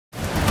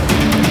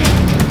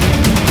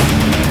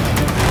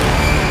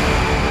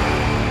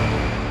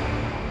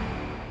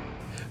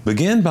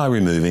Begin by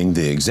removing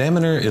the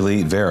Xaminer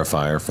Elite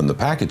Verifier from the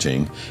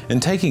packaging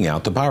and taking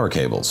out the power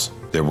cables.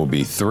 There will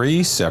be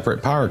 3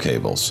 separate power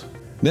cables.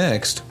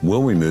 Next,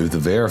 we'll remove the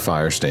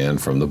Verifier stand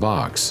from the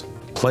box.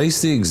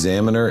 Place the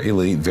Xaminer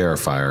Elite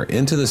Verifier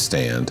into the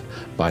stand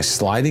by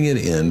sliding it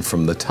in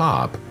from the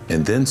top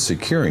and then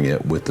securing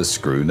it with the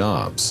screw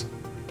knobs.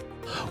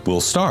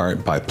 We'll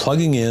start by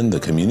plugging in the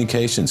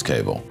communications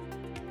cable,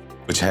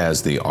 which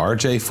has the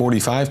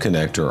RJ45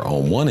 connector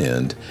on one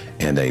end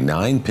and a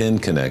 9-pin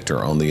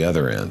connector on the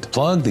other end.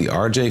 Plug the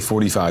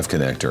RJ45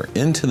 connector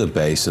into the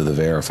base of the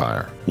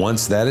Verifier.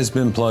 Once that has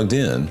been plugged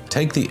in,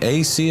 take the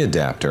AC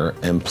adapter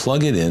and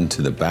plug it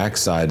into the back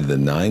side of the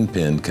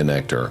 9-pin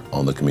connector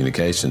on the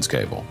communications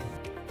cable.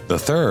 The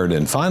third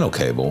and final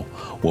cable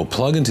will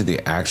plug into the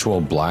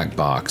actual black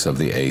box of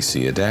the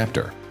AC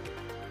adapter,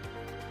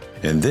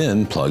 and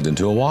then plugged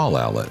into a wall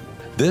outlet.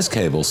 This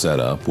cable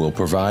setup will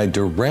provide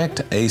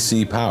direct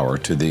AC power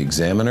to the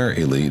Xaminer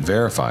Elite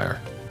Verifier.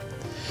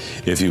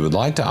 If you would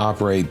like to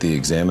operate the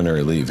Xaminer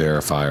Elite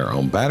Verifier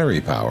on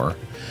battery power,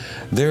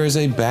 there is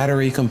a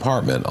battery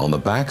compartment on the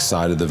back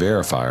side of the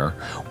Verifier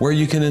where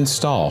you can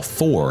install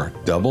 4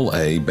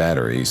 AA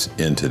batteries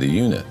into the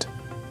unit.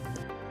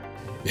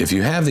 If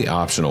you have the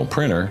optional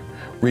printer,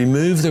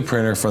 remove the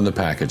printer from the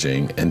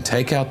packaging and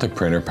take out the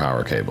printer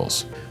power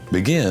cables.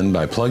 Begin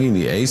by plugging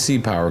the AC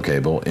power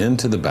cable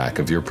into the back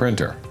of your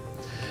printer.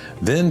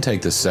 Then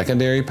take the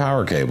secondary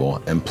power cable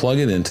and plug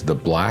it into the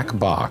black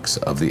box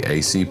of the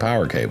AC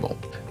power cable.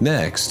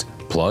 Next,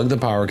 plug the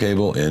power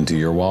cable into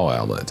your wall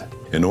outlet.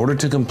 In order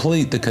to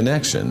complete the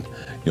connection,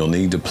 you'll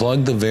need to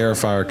plug the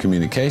Verifier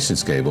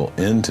communications cable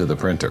into the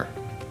printer.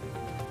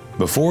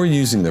 Before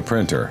using the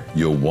printer,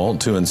 you'll want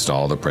to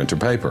install the printer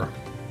paper.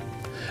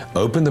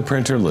 Open the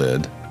printer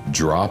lid.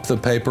 Drop the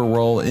paper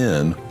roll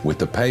in with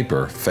the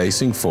paper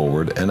facing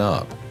forward and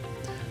up.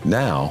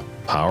 Now,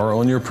 power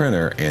on your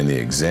printer and the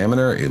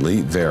Xaminer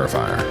Elite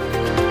Verifier.